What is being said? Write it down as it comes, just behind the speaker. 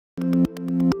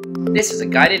This is a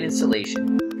guided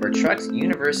installation for Trux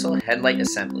Universal Headlight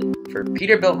Assembly for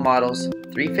Peterbilt models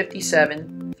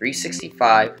 357,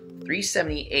 365,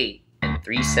 378, and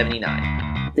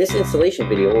 379. This installation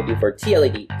video will be for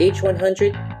TLED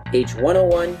H100,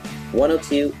 H101,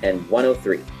 102, and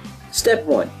 103. Step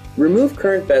 1. Remove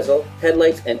current bezel,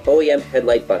 headlights, and OEM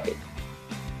headlight bucket.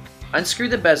 Unscrew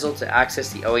the bezel to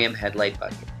access the OEM headlight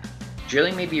bucket.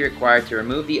 Drilling may be required to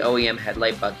remove the OEM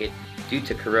headlight bucket due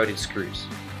to corroded screws.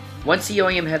 Once the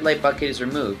OEM headlight bucket is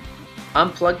removed,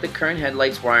 unplug the current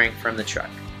headlights wiring from the truck.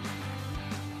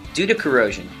 Due to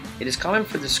corrosion, it is common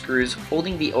for the screws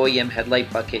holding the OEM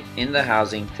headlight bucket in the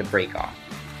housing to break off.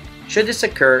 Should this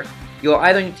occur, you will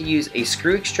either need to use a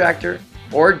screw extractor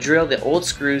or drill the old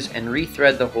screws and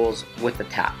rethread the holes with a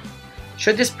tap.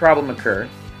 Should this problem occur,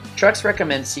 Trux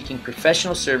recommends seeking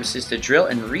professional services to drill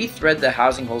and rethread the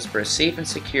housing holes for a safe and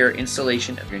secure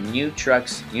installation of your new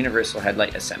Trux Universal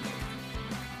Headlight Assembly.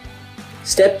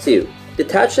 Step 2.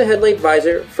 Detach the headlight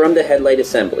visor from the headlight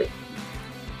assembly.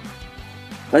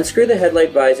 Unscrew the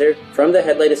headlight visor from the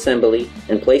headlight assembly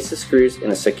and place the screws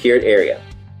in a secured area.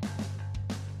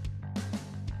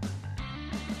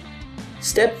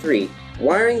 Step 3.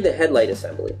 Wiring the headlight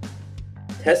assembly.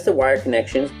 Test the wire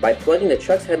connections by plugging the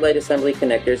Trux headlight assembly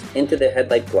connectors into the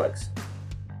headlight plugs.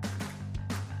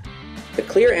 The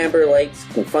clear amber lights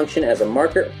can function as a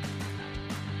marker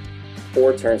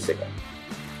or turn signal.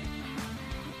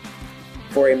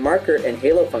 For a marker and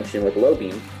halo function with low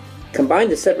beam, combine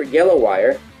the separate yellow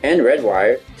wire and red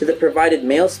wire to the provided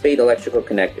male spade electrical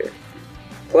connector.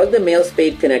 Plug the male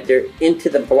spade connector into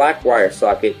the black wire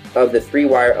socket of the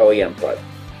 3-wire OEM plug.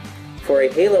 For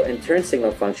a halo and turn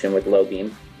signal function with low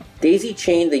beam, daisy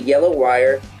chain the yellow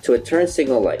wire to a turn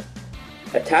signal light.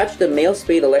 Attach the male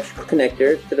spade electrical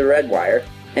connector to the red wire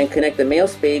and connect the male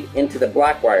spade into the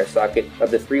black wire socket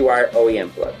of the 3-wire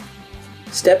OEM plug.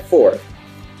 Step 4.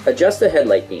 Adjust the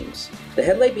headlight beams. The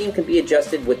headlight beam can be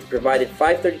adjusted with the provided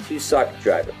 532 socket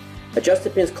driver. Adjust the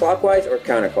pins clockwise or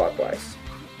counterclockwise.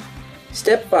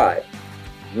 Step 5.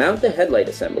 Mount the headlight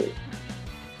assembly.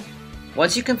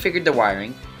 Once you configured the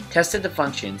wiring, tested the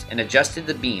functions, and adjusted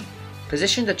the beam,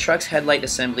 position the Trux headlight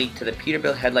assembly to the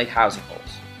Peterbilt headlight housing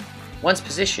holes. Once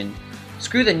positioned,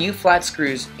 screw the new flat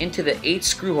screws into the 8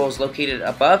 screw holes located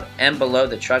above and below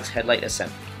the Trux headlight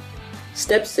assembly.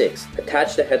 Step 6.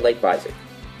 Attach the headlight visor.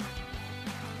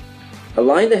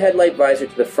 Align the headlight visor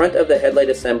to the front of the headlight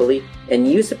assembly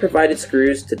and use the provided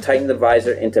screws to tighten the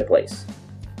visor into place.